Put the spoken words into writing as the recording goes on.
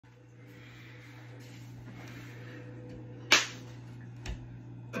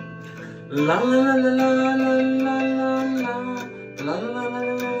La la la la la la la la la la la la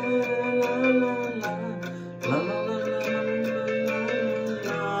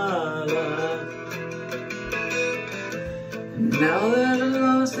Now that I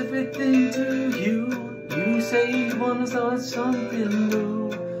lost everything to you, you say you wanna start something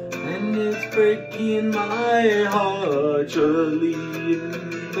new, and it's breaking my heart. You're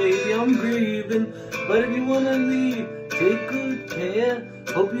leaving, baby, I'm grieving. But if you wanna leave, take good care.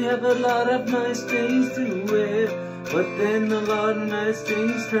 Hope you have a lot of nice things to wear, but then a lot of nice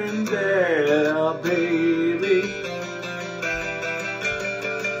things turn bad, baby.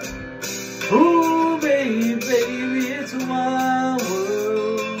 Ooh, baby, it's a wild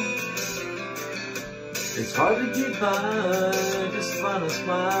world. It's hard to get by, just find a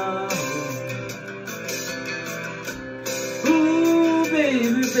smile. Ooh,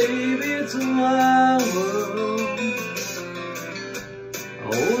 baby, it's a wild world. I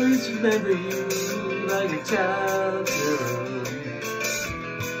always remember you like a child girl.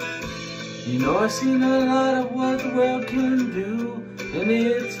 You know I've seen a lot of what the world can do, and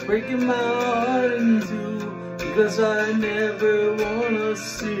it's breaking my heart in two, because I never wanna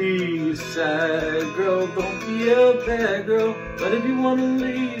see you sad, girl. Don't be a bad girl, but if you wanna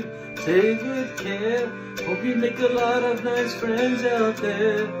leave, take good care. Hope you make a lot of nice friends out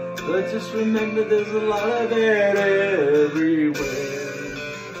there, but just remember there's a lot of that everywhere.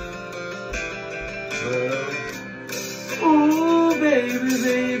 Well, ooh,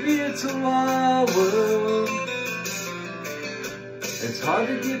 baby, it's a wild world. It's hard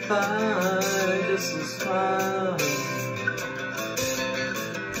to get by, just a smile.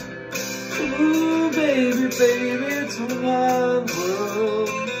 Ooh, baby, it's a wild world.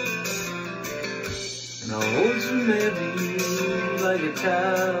 And I'll always remember you like a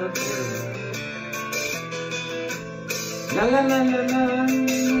child girl. La la la la la,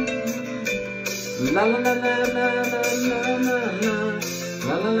 la la la la la la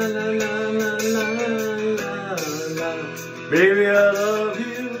la la la la la la. Baby, I love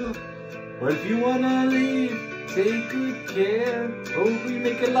you, but if you wanna leave, take good care. Hope we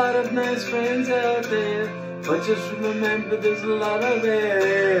make a lot of nice friends out there, but just remember there's a lot of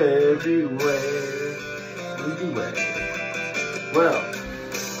everywhere. Well,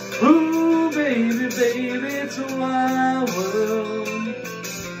 ooh, baby, it's a wild world.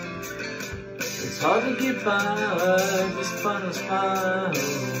 It's hard to get by, just find a smile.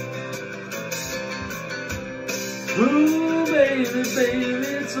 Ooh, baby,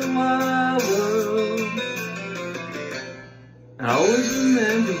 it's a wild world. I always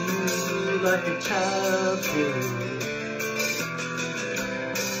remember you like a child girl.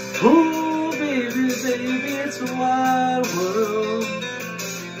 Ooh, baby, it's a wild world.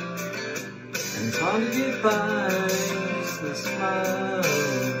 And it's hard to get by, just a smile.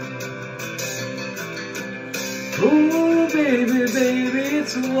 Ooh, baby,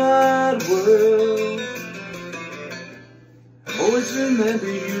 it's a wild world. Always remember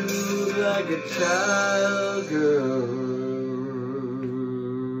you like a child girl.